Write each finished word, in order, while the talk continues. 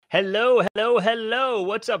Hello, hello, hello.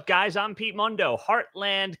 What's up, guys? I'm Pete Mundo,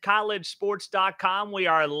 HeartlandCollegeSports.com. We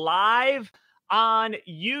are live on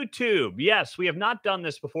YouTube. Yes, we have not done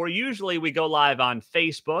this before. Usually we go live on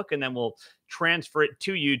Facebook and then we'll transfer it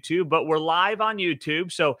to YouTube, but we're live on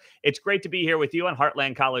YouTube. So it's great to be here with you on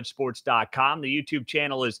HeartlandCollegeSports.com. The YouTube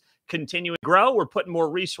channel is continuing to grow. We're putting more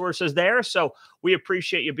resources there. So we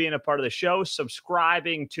appreciate you being a part of the show,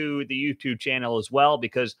 subscribing to the YouTube channel as well,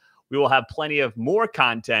 because we will have plenty of more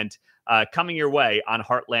content coming your way on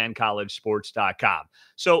HeartlandCollegeSports.com.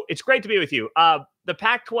 So it's great to be with you. The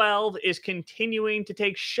Pac-12 is continuing to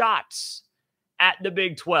take shots at the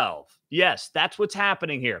Big 12. Yes, that's what's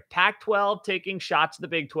happening here. Pac-12 taking shots at the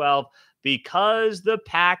Big 12 because the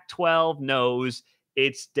Pac-12 knows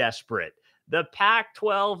it's desperate. The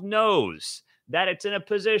Pac-12 knows that it's in a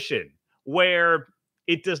position where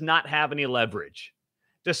it does not have any leverage.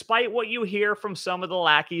 Despite what you hear from some of the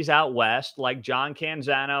lackeys out west, like John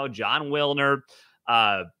Canzano, John Wilner,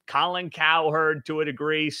 Colin Cowherd to a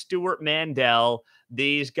degree, Stuart Mandel,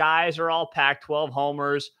 these guys are all Pac-12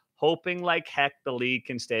 homers, hoping like heck the league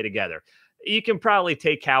can stay together. You can probably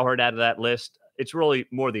take Cowherd out of that list. It's really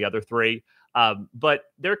more the other three. But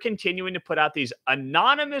they're continuing to put out these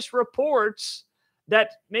anonymous reports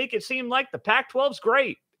that make it seem like the Pac-12's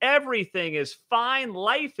great. Everything is fine.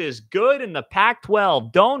 Life is good in the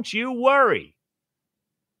Pac-12. Don't you worry.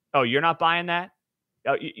 Oh, you're not buying that?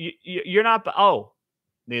 Oh, you're not. Oh,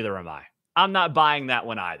 neither am I. I'm not buying that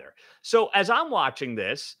one either. So as I'm watching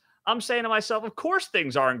this, I'm saying to myself, of course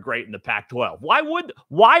things aren't great in the Pac-12.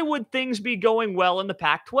 Why would things be going well in the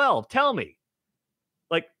Pac-12? Tell me.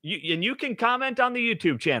 Like, you can comment on the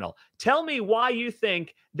YouTube channel. Tell me why you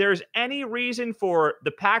think there's any reason for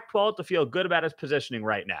the Pac-12 to feel good about its positioning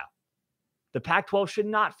right now. The Pac-12 should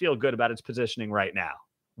not feel good about its positioning right now.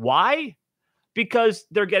 Why? Because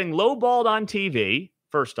they're getting lowballed on TV,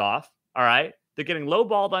 first off, all right? They're getting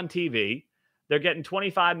lowballed on TV. They're getting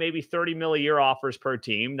 25, maybe 30 mil a year offers per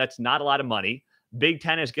team. That's not a lot of money. Big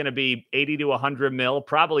Ten is going to be 80 to 100 mil,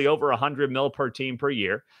 probably over 100 mil per team per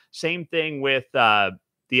year. Same thing with the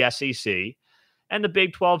SEC. And the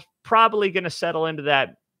Big 12 probably going to settle into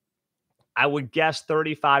that, I would guess,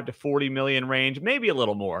 35 to 40 million range, maybe a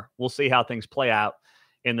little more. We'll see how things play out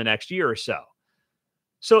in the next year or so.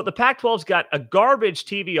 So the Pac-12's got a garbage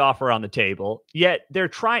TV offer on the table, yet they're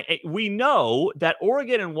trying. We know that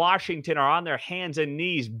Oregon and Washington are on their hands and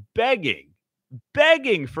knees begging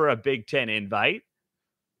for a Big Ten invite,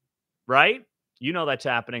 right? You know that's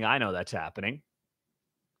happening. I know that's happening.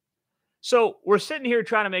 So we're sitting here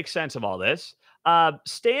trying to make sense of all this.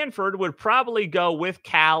 Stanford would probably go with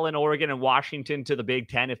Cal and Oregon and Washington to the Big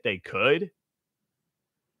Ten if they could.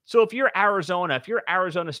 So if you're Arizona, if you're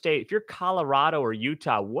Arizona State, if you're Colorado or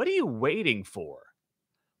Utah, what are you waiting for?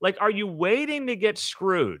 Like, are you waiting to get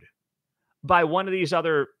screwed by one of these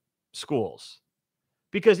other schools?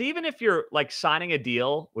 Because even if you're like signing a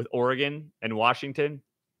deal with Oregon and Washington,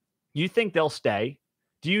 you think they'll stay?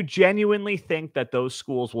 Do you genuinely think that those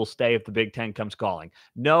schools will stay if the Big Ten comes calling?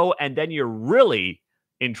 No, and then you're really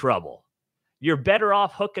in trouble. You're better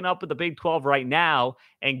off hooking up with the Big 12 right now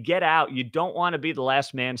and get out. You don't want to be the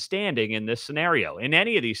last man standing in this scenario. In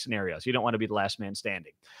any of these scenarios, you don't want to be the last man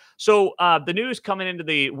standing. So the news coming into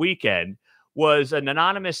the weekend was an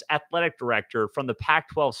anonymous athletic director from the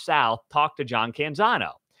Pac-12 South talked to John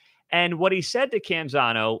Canzano. And what he said to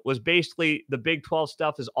Canzano was basically the Big 12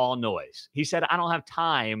 stuff is all noise. He said, I don't have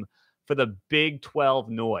time for the Big 12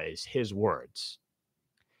 noise, his words.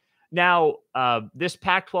 Now, this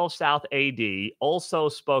Pac-12 South AD also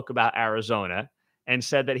spoke about Arizona and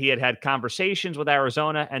said that he had had conversations with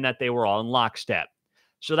Arizona and that they were all in lockstep.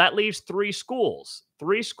 So that leaves three schools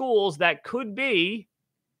that could be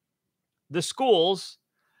the schools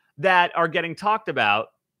that are getting talked about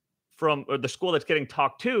from, or the school that's getting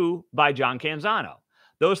talked to by John Canzano.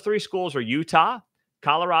 Those three schools are Utah,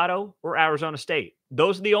 Colorado, or Arizona State.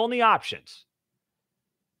 Those are the only options.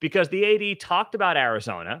 Because the AD talked about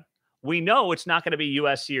Arizona. We know it's not going to be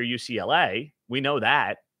USC or UCLA. We know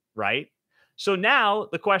that, right? So now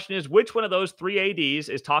the question is, which one of those three ADs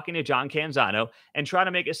is talking to John Canzano and trying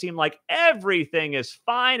to make it seem like everything is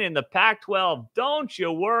fine in the Pac-12? Don't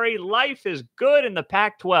you worry. Life is good in the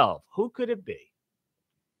Pac-12. Who could it be?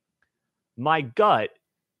 My gut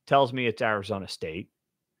tells me it's Arizona State,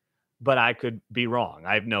 but I could be wrong.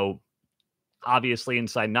 I have no, obviously,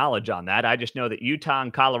 inside knowledge on that. I just know that Utah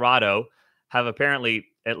and Colorado have apparently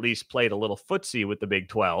at least played a little footsie with the Big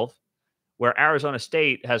 12, where Arizona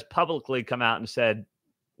State has publicly come out and said,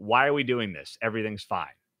 why are we doing this? Everything's fine.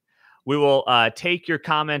 We will take your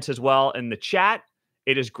comments as well in the chat.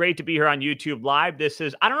 It is great to be here on YouTube Live.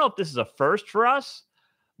 I don't know if this is a first for us,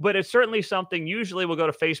 but it's certainly something. Usually we'll go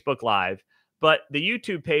to Facebook Live, but the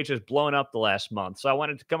YouTube page has blown up the last month. So I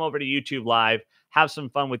wanted to come over to YouTube Live, have some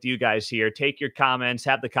fun with you guys here, take your comments,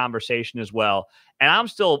 have the conversation as well. And I'm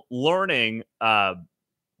still learning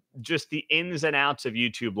just the ins and outs of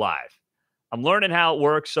YouTube Live. I'm learning how it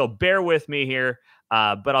works, so bear with me here.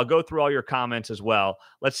 But I'll go through all your comments as well.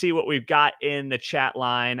 Let's see what we've got in the chat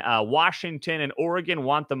line. Washington and Oregon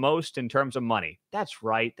want the most in terms of money. That's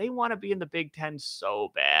right. They want to be in the Big Ten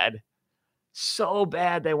so bad. So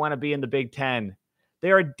bad they want to be in the Big Ten.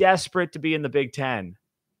 They are desperate to be in the Big Ten.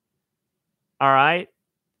 All right.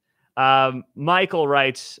 Michael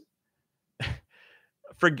writes,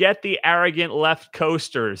 forget the arrogant left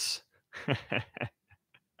coasters.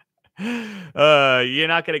 You're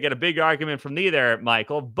not going to get a big argument from me there,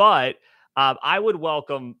 Michael, but I would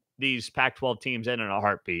welcome these Pac-12 teams in a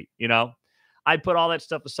heartbeat. You know, I'd put all that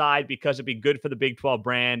stuff aside because it'd be good for the Big 12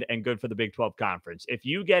 brand and good for the Big 12 conference. If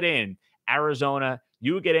you get in Arizona,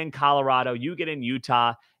 you get in Colorado, you get in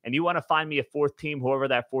Utah, and you want to find me a fourth team, whoever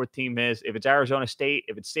that fourth team is, if it's Arizona State,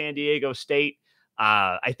 if it's San Diego State,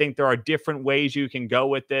 I think there are different ways you can go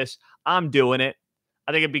with this. I'm doing it.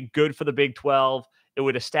 I think it'd be good for the Big 12. It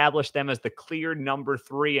would establish them as the clear number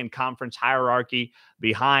 3 in conference hierarchy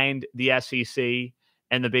behind the SEC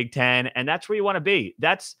and the Big Ten. And that's where you want to be.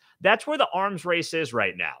 That's where the arms race is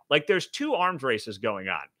right now. Like there's 2 arms races going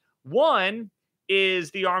on. One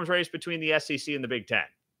is the arms race between the SEC and the Big Ten.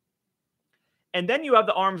 And then you have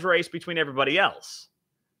the arms race between everybody else,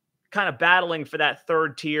 kind of battling for that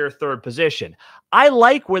third tier, third position. I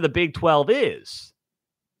like where the Big 12 is.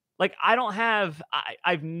 Like,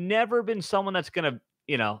 I've never been someone that's going to,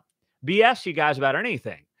 BS you guys about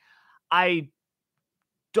anything. I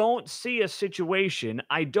don't see a situation,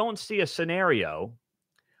 I don't see a scenario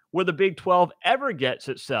where the Big 12 ever gets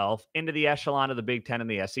itself into the echelon of the Big 10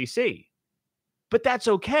 and the SEC. But that's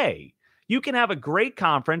okay. You can have a great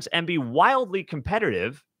conference and be wildly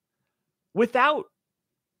competitive without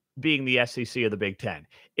being the SEC or the Big 10.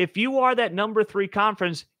 If you are that number 3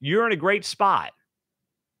 conference, you're in a great spot.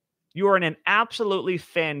 You are in an absolutely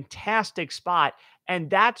fantastic spot, and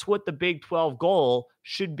that's what the Big 12 goal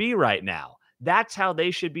should be right now. That's how they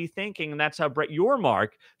should be thinking, and that's how Brett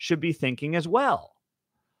Yormark should be thinking as well.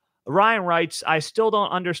 Ryan writes, I still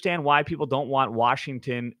don't understand why people don't want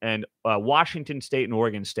Washington State and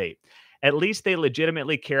Oregon State. At least they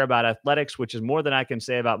legitimately care about athletics, which is more than I can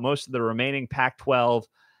say about most of the remaining Pac-12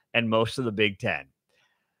 and most of the Big Ten.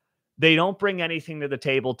 They don't bring anything to the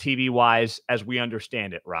table TV-wise as we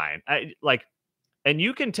understand it, Ryan. And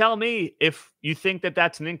you can tell me if you think that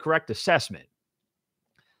that's an incorrect assessment.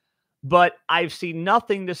 But I've seen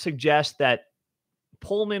nothing to suggest that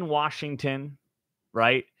Pullman, Washington,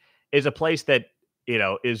 right, is a place that,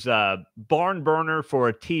 is a barn burner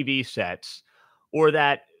for TV sets, or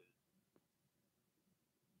that,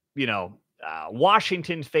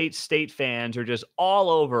 Washington State fans are just all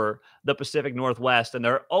over the Pacific Northwest, and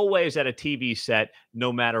they're always at a TV set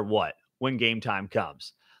no matter what when game time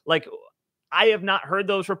comes. Like, I have not heard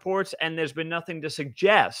those reports, and there's been nothing to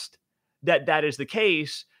suggest that that is the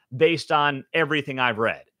case based on everything I've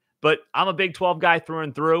read. But I'm a Big 12 guy through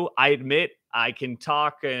and through. I admit I can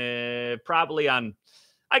talk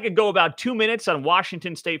I could go about 2 minutes on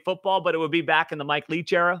Washington State football, but it would be back in the Mike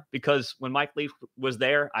Leach era, because when Mike Leach was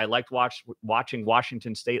there, I liked watching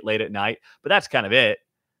Washington State late at night. But that's kind of it.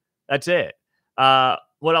 That's it.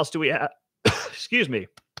 What else do we have? Excuse me.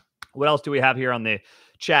 What else do we have here on the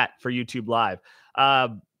chat for YouTube Live?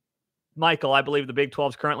 Michael, I believe the Big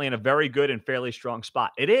 12 is currently in a very good and fairly strong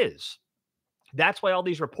spot. It is. That's why all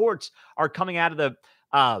these reports are coming out of the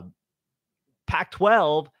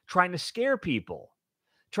Pac-12 trying to scare people,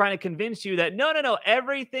 trying to convince you that no,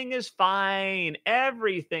 everything is fine.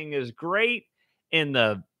 Everything is great in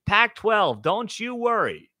the Pac-12. Don't you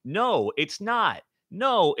worry. No, it's not.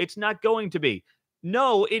 No, it's not going to be.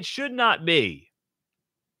 No, it should not be.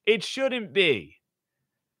 It shouldn't be.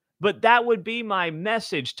 But that would be my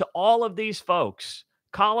message to all of these folks,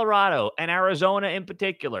 Colorado and Arizona in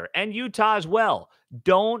particular, and Utah as well.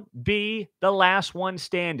 Don't be the last one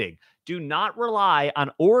standing. Do not rely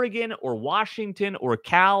on Oregon or Washington or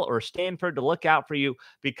Cal or Stanford to look out for you,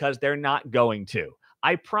 because they're not going to.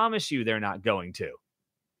 I promise you they're not going to.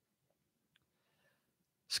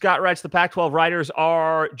 Scott writes, the Pac-12 writers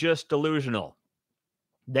are just delusional.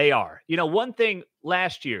 They are. One thing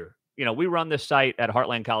last year, we run this site at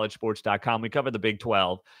heartlandcollegesports.com. We cover the Big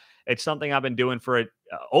 12. It's something I've been doing for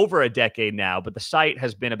over a decade now, but the site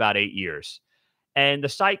has been about 8 years. And the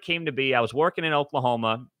site came to be, I was working in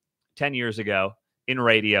Oklahoma 10 years ago in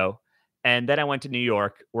radio, And then I went to New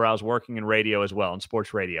York, where I was working in radio as well, in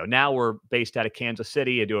sports radio. Now we're based out of Kansas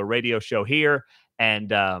City. I do a radio show here. And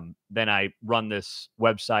then I run this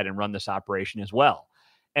website and run this operation as well.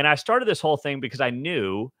 And I started this whole thing because I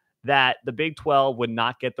knew that the Big 12 would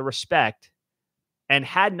not get the respect and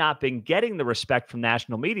had not been getting the respect from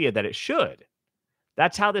national media that it should.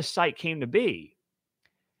 That's how this site came to be.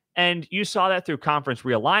 And you saw that through conference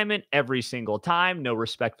realignment every single time. No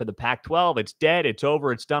respect for the Pac 12. It's dead. It's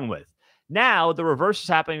over. It's done with. Now, the reverse is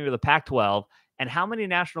happening to the Pac 12. And how many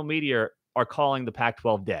national media are calling the Pac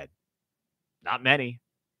 12 dead? Not many.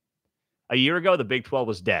 A year ago, the Big 12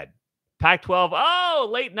 was dead. Pac 12, oh,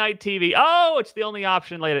 late night TV. Oh, it's the only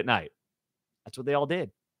option late at night. That's what they all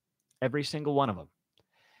did. Every single one of them.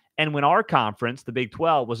 And when our conference, the Big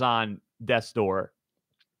 12, was on death's door,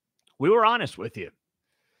 we were honest with you.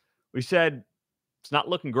 We said, it's not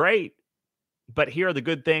looking great, but here are the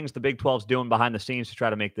good things the Big 12's doing behind the scenes to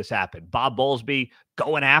try to make this happen. Bob Bowlesby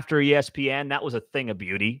going after ESPN. That was a thing of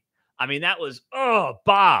beauty. I mean, that was,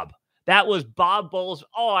 Bob. That was Bob Bowles.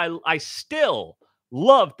 Oh, I still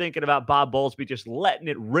love thinking about Bob Bowlesby just letting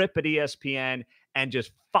it rip at ESPN and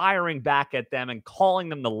just firing back at them and calling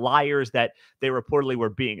them the liars that they reportedly were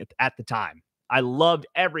being at the time. I loved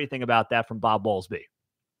everything about that from Bob Bowlesby.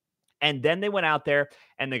 And then they went out there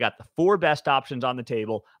and they got the four best options on the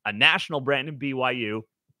table: a national brand in BYU,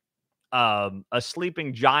 a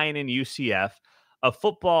sleeping giant in UCF, a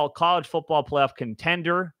college football playoff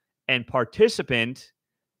contender and participant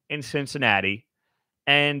in Cincinnati,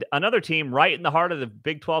 and another team right in the heart of the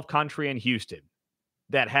Big 12 country in Houston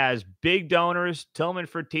that has big donors, Tillman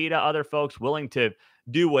Fertitta, other folks willing to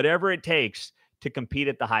do whatever it takes to compete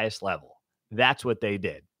at the highest level. That's what they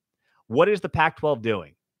did. What is the Pac-12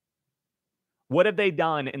 doing? What have they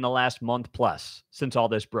done in the last month plus since all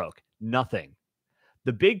this broke? Nothing.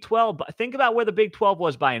 The Big 12, think about where the Big 12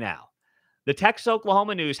 was by now. The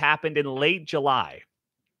Texas-Oklahoma news happened in late July,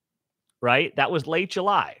 right? That was late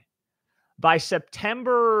July. By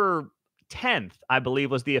September 10th, I believe,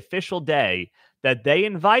 was the official day that they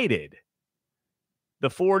invited the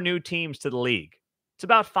four new teams to the league. It's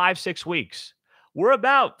about 5-6 weeks. We're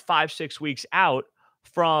about 5-6 weeks out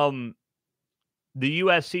from the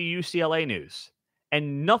USC UCLA news,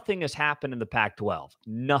 and nothing has happened in the Pac-12.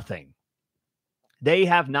 Nothing. They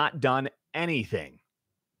have not done anything.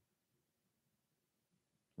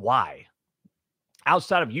 Why?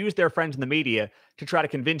 Outside of use their friends in the media to try to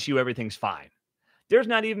convince you everything's fine. There's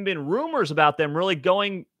not even been rumors about them really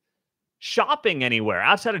going shopping anywhere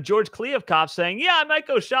outside of George Kliavkoff saying, yeah, I might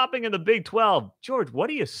go shopping in the Big 12. George, what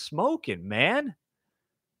are you smoking, man?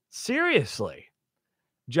 Seriously.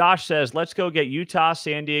 Josh says, let's go get Utah,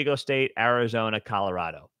 San Diego State, Arizona,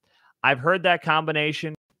 Colorado. I've heard that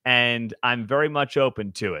combination, and I'm very much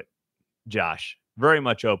open to it, Josh. Very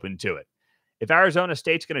much open to it. If Arizona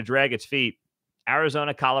State's going to drag its feet,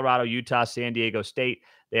 Arizona, Colorado, Utah, San Diego State.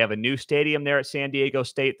 They have a new stadium there at San Diego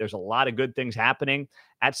State. There's a lot of good things happening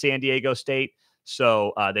at San Diego State.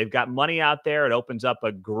 So they've got money out there. It opens up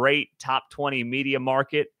a great top 20 media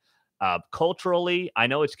market. Culturally, I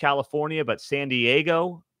know it's California, but San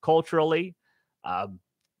Diego culturally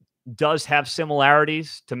does have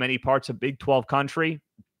similarities to many parts of Big 12 country.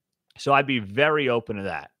 So I'd be very open to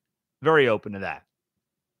that. Very open to that.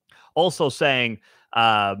 Also saying,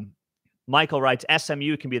 Michael writes,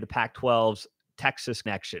 SMU can be the Pac-12's Texas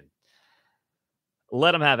connection.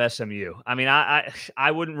 Let them have SMU. I mean,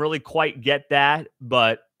 I wouldn't really quite get that,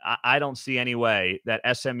 but I don't see any way that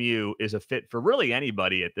SMU is a fit for really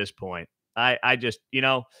anybody at this point. I just,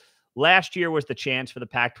 last year was the chance for the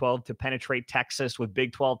Pac-12 to penetrate Texas with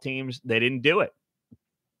Big 12 teams. They didn't do it.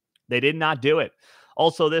 They did not do it.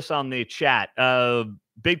 Also, this on the chat,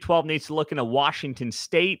 Big 12 needs to look into Washington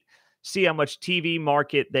State, see how much TV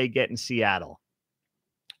market they get in Seattle.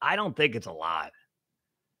 I don't think it's a lot.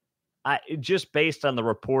 Just based on the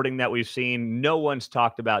reporting that we've seen, no one's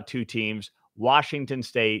talked about two teams, Washington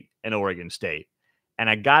State and Oregon State. And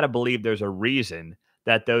I got to believe there's a reason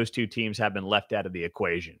that those two teams have been left out of the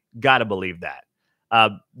equation. Got to believe that.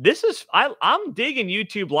 I'm digging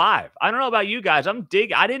YouTube Live. I don't know about you guys. I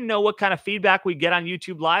didn't know what kind of feedback we get on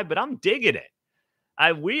YouTube Live, but I'm digging it.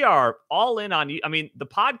 We are all in on you. I mean, the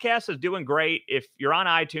podcast is doing great. If you're on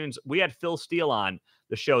iTunes, we had Phil Steele on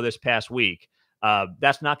the show this past week.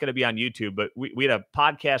 That's not going to be on YouTube, but we had a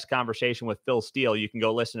podcast conversation with Phil Steele. You can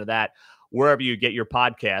go listen to that wherever you get your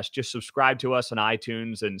podcast. Just subscribe to us on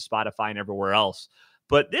iTunes and Spotify and everywhere else.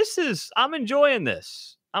 But I'm enjoying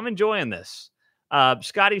this.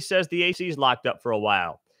 Scotty says the AC is locked up for a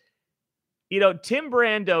while. Tim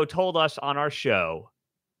Brando told us on our show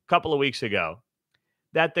a couple of weeks ago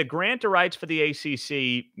that the grant of rights for the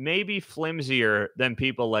ACC may be flimsier than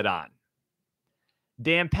people let on.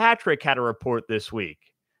 Dan Patrick had a report this week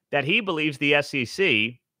that he believes the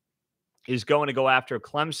SEC is going to go after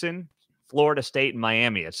Clemson, Florida State, and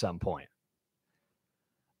Miami at some point.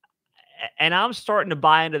 And I'm starting to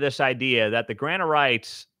buy into this idea that the grant of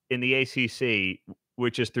rights in the ACC,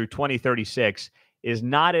 which is through 2036, is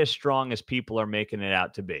not as strong as people are making it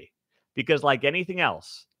out to be. Because, like anything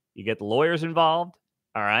else, you get the lawyers involved,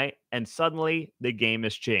 all right, and suddenly the game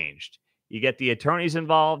has changed. You get the attorneys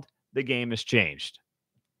involved, the game has changed.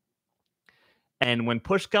 And when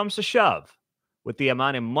push comes to shove, with the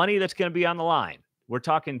amount of money that's going to be on the line, we're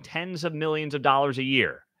talking tens of millions of dollars a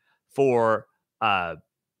year for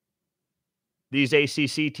these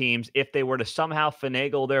ACC teams. If they were to somehow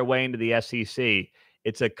finagle their way into the SEC,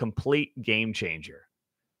 it's a complete game changer.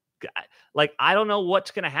 Like, I don't know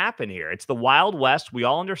what's going to happen here. It's the Wild West. We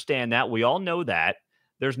all understand that. We all know that.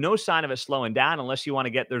 There's no sign of it slowing down unless you want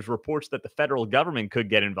to get, there's reports that the federal government could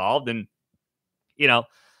get involved. And, you know,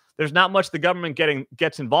 there's not much the government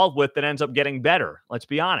gets involved with that ends up getting better. Let's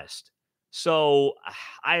be honest. So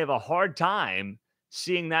I have a hard time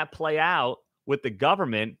seeing that play out with the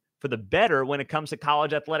government for the better when it comes to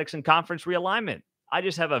college athletics and conference realignment. I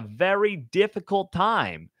just have a very difficult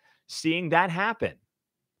time seeing that happen.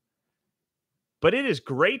 But it is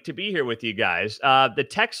great to be here with you guys. The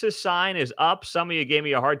Texas sign is up. Some of you gave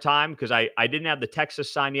me a hard time because I didn't have the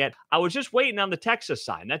Texas sign yet. I was just waiting on the Texas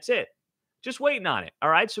sign. That's it. Just waiting on it. All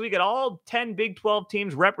right. So we got all 10 Big 12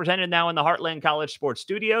 teams represented now in the Heartland College Sports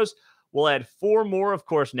Studios. We'll add 4 more, of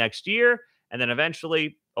course, next year. And then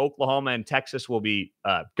eventually Oklahoma and Texas will be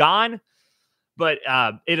gone. But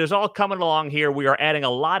it is all coming along here. We are adding a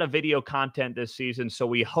lot of video content this season. So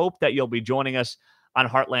we hope that you'll be joining us on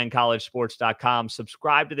heartlandcollegesports.com.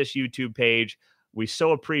 Subscribe to this YouTube page. We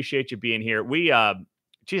so appreciate you being here. I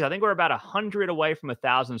think we're about 100 away from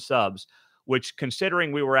 1,000 subs, which,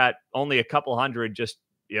 considering we were at only a couple hundred just,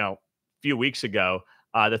 a few weeks ago,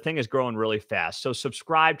 the thing is growing really fast. So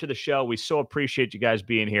subscribe to the show. We so appreciate you guys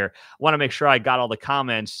being here. I want to make sure I got all the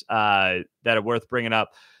comments that are worth bringing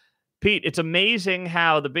up. Pete, it's amazing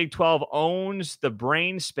how the Big 12 owns the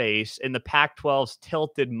brain space in the Pac-12's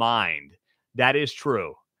tilted mind. That is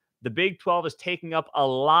true. The Big 12 is taking up a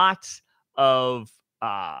lot of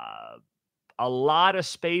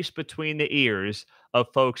space between the ears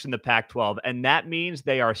of folks in the Pac-12, and that means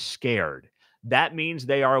they are scared. That means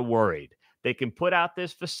they are worried. They can put out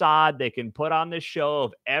this facade. They can put on this show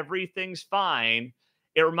of everything's fine.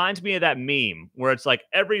 It reminds me of that meme where it's like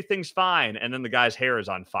everything's fine, and then the guy's hair is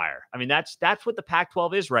on fire. I mean, that's what the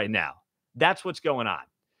Pac-12 is right now. That's what's going on.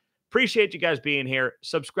 Appreciate you guys being here.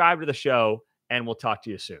 Subscribe to the show, and we'll talk to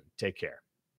you soon. Take care.